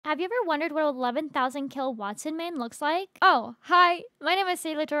Have you ever wondered what 11,000 kill Wattson main looks like? Oh, hi, my name is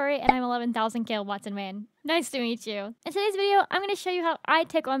Sailortori and I'm 11,000 kill Wattson main. Nice to meet you. In today's video, I'm going to show you how I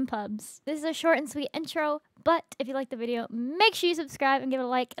take on pubs. This is a short and sweet intro, but if you like the video, make sure you subscribe and give it a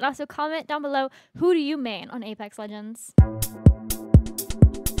like, and also comment down below, who do you main on Apex Legends? Who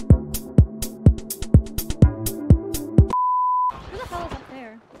the hell is up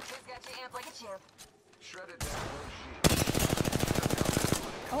there?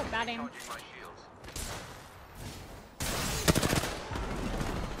 Oh, bad aim.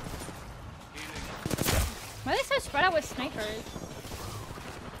 Why are they so spread out with snipers?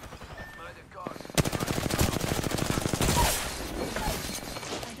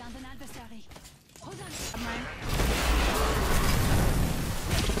 I downed an adversary. Hold on.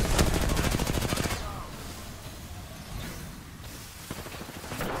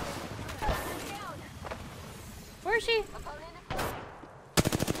 Where is she?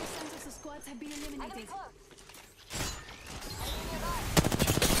 The squads have been eliminated.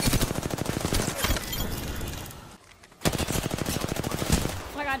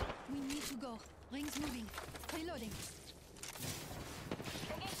 Oh my god. We need to go. Rings moving. Reloading.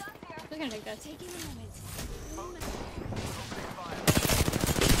 Who's gonna take this? Taking a moment.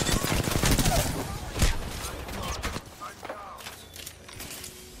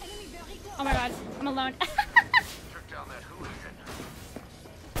 Enemy very close. Oh my god, I'm alone.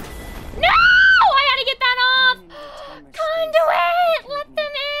 No! I had to get that off! Conduit! Let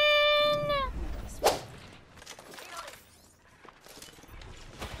them in!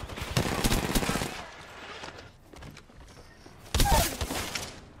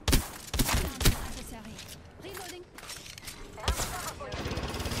 Downed an adversary. Reloading.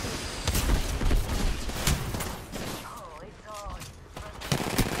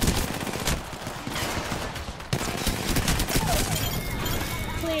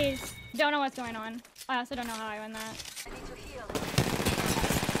 Please. Don't know what's going on. I also don't know how I win that.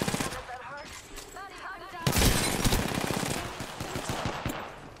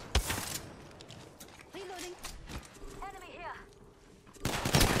 Reloading.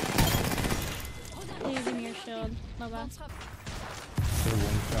 Please give me your shield, Loba. One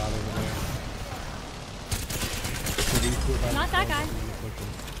shot over there. Not that guy.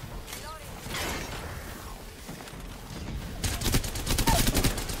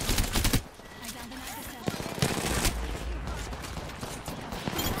 I downed an adversary.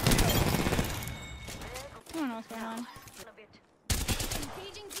 I don't know what's going on.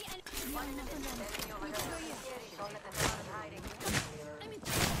 Engaging the enemy. One minute alone. We cover you. I'm in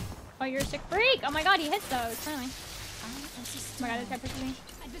trouble. Oh, you're a sick freak! Oh my god, he hits those, finally. I am Oh my god, this guy pushed me.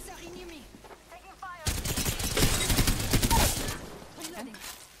 Adversary near me. Reloading.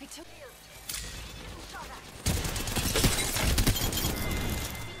 I took.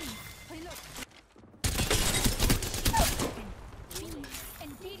 Reload.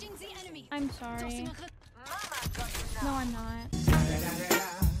 Engaging the enemy. I'm sorry. Tossing a No, I'm not.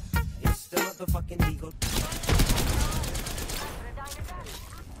 It's the motherfucking Eagle.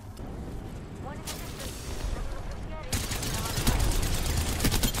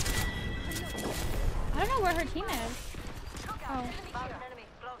 I don't know where her team is. Oh.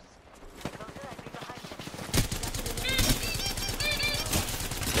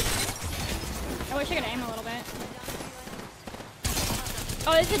 I wish I could aim a little bit.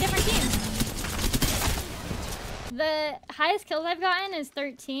 Oh, this is a different team. The highest kills I've gotten is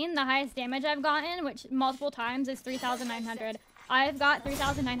 13. The highest damage I've gotten, which multiple times, is 3,900. I've got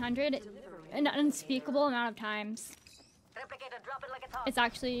 3,900 an unspeakable amount of times. It's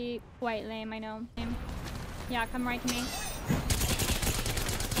actually quite lame, I know. Yeah, come right to me.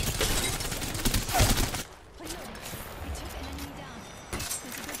 reloading. I took an enemy down.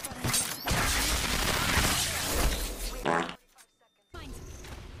 There's a good button. Mind.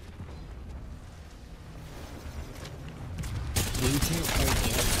 You can't fight the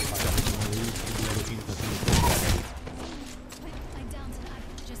other team because I downed an ad.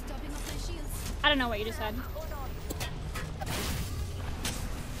 Just topping off my shields. I don't know what you just said.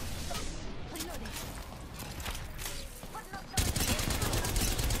 Reloading. I'm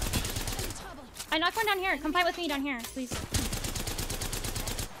in trouble. I knocked one down here. Come fight with me down here, please. Just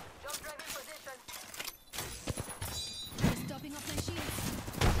topping off my shields.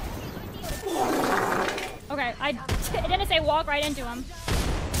 Okay, it didn't say walk right into him.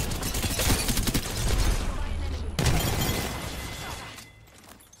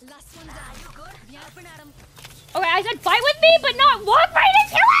 Last one down. You good? Bien open at him. Okay, I said fight with me, but not walk right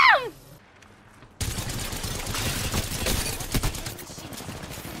into him!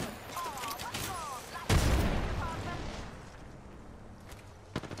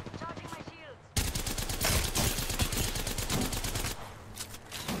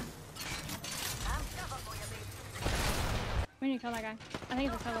 kill that guy. I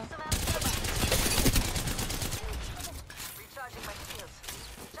think it's a solo. Recharging my shields.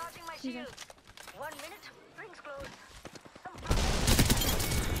 Charging my He's shields. 1 minute. Rings closed.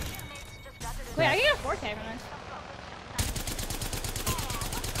 Wait, I can get a 4K from this.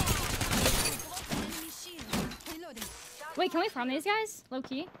 Enemy shield. Reloading. Wait, can we farm these guys? Low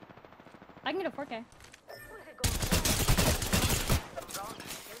key. I can get a 4K. I'm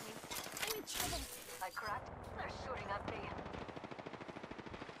in trouble. I cracked. They're shooting at me.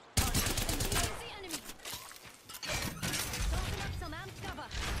 Engaging the enemy. Tossing up some amped cover.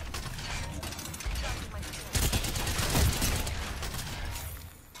 Charging my shields.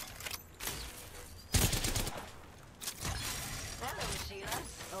 Hello, Sheila.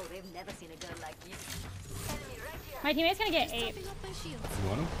 Oh, they've never seen a girl like you. Enemy right here. My teammate's gonna get 8. Topping up my shields. You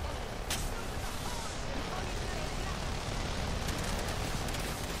want him?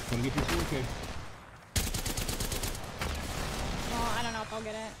 Wanna get your 4K? Well, I don't know if I'll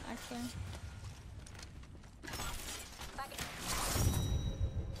get it, actually.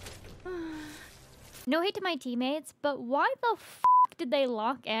 No hate to my teammates, but why the f did they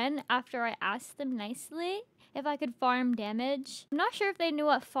lock in after I asked them nicely if I could farm damage? I'm not sure if they knew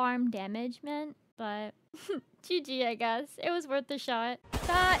what farm damage meant, but GG, I guess. It was worth the shot.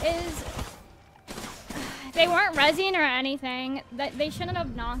 That is... They weren't rezzing or anything. They shouldn't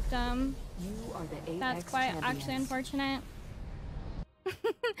have knocked them. You are the Apex That's quite actually champions. unfortunate.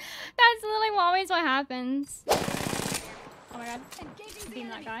 That's literally always what happens. Oh my god. Engaging the Beam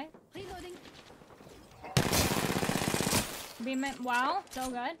that enemy. guy. Reloading. Beam it. Wow. So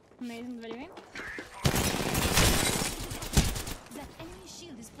good. Amazing video game. That enemy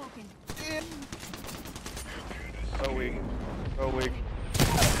shield is broken. So weak. So weak.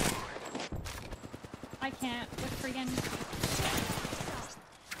 I can't with freaking...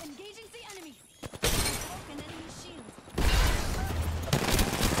 Engaging the enemy. Broken enemy shield.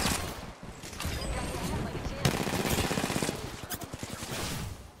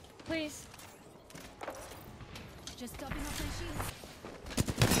 Please. Just topping up my shields.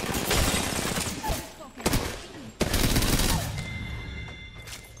 Broken.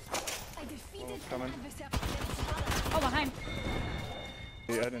 I defeated an coming. adversary. Oh, behind.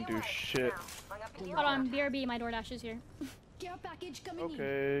 Yeah, I didn't do shit. Hold on. BRB. My DoorDash is here. Care package coming in.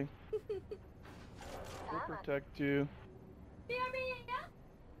 Okay. We'll protect you. BRB, yeah?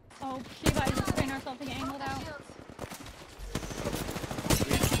 Oh, Shiva is just putting herself to get angled out.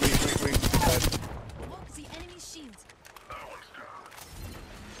 Weak. Dead. Broke the enemy shield. Hold on.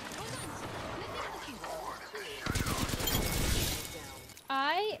 Let me help you.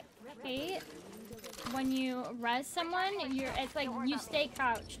 I hate when you res someone, it's like you stay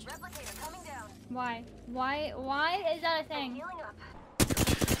crouched. Replicator coming down. Why? Why is that a thing? Healing up.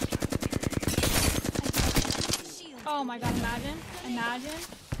 Shield. Oh my god, imagine.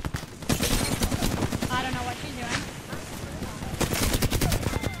 I don't know what she's doing.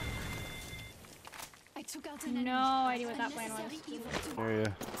 I took out an enemy. No idea what that plan was. Unnecessary evil to- Here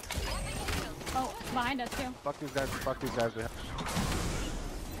ya. Oh, behind us too. Fuck these guys. Fuck these guys.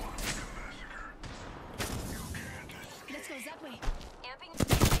 Let's go that way.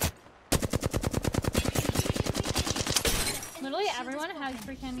 Literally everyone has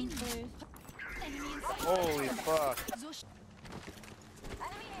freaking blues. Enemy inside. Holy fuck. Those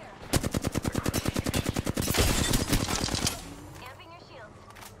Enemy here. Amping your shield.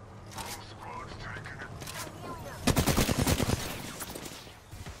 Healing up.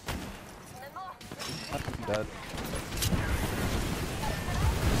 And more. I'm dead.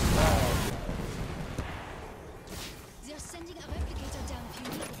 They're sending a replicator down,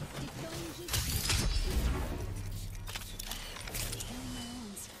 Fury. Deploying heat shield. Healing my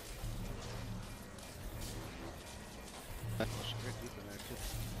wounds.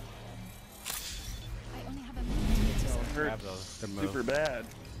 I only have a minute to It Grab hurts those. Good move. super bad.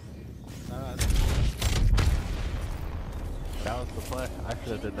 That was the play. I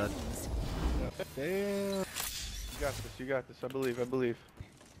should have did that. Damn. You got this. I believe.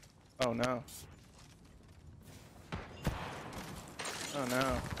 Oh no. Oh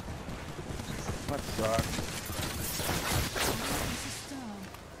no. That sucks.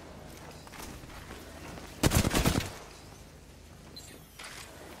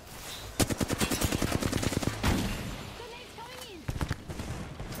 Grenades coming in.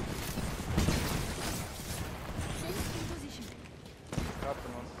 Sensed in position. Got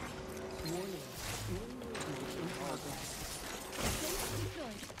someone. Sensed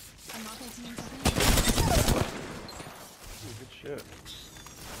deployed. I'm not ulting into range. Ooh, good shit.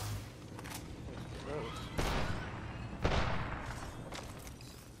 Gross.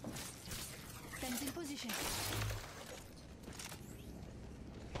 Fence in position.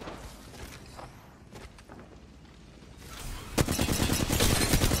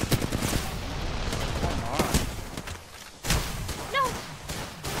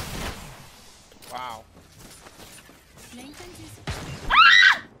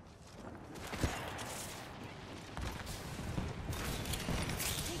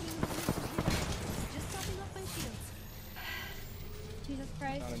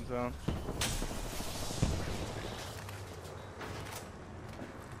 Christ. Not in zone.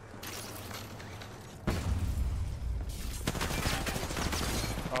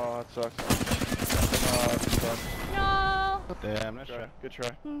 Oh, that sucks. That sucks. No. Damn, Good nice try. try. Good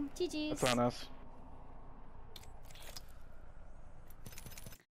try. GG's. That's on us.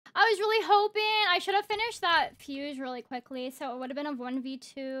 I was really hoping I should have finished that fuse really quickly, so it would have been a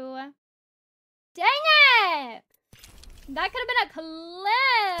 1v2. Dang it! That could have been a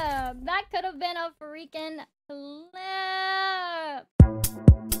clip. That could have been a freaking clip.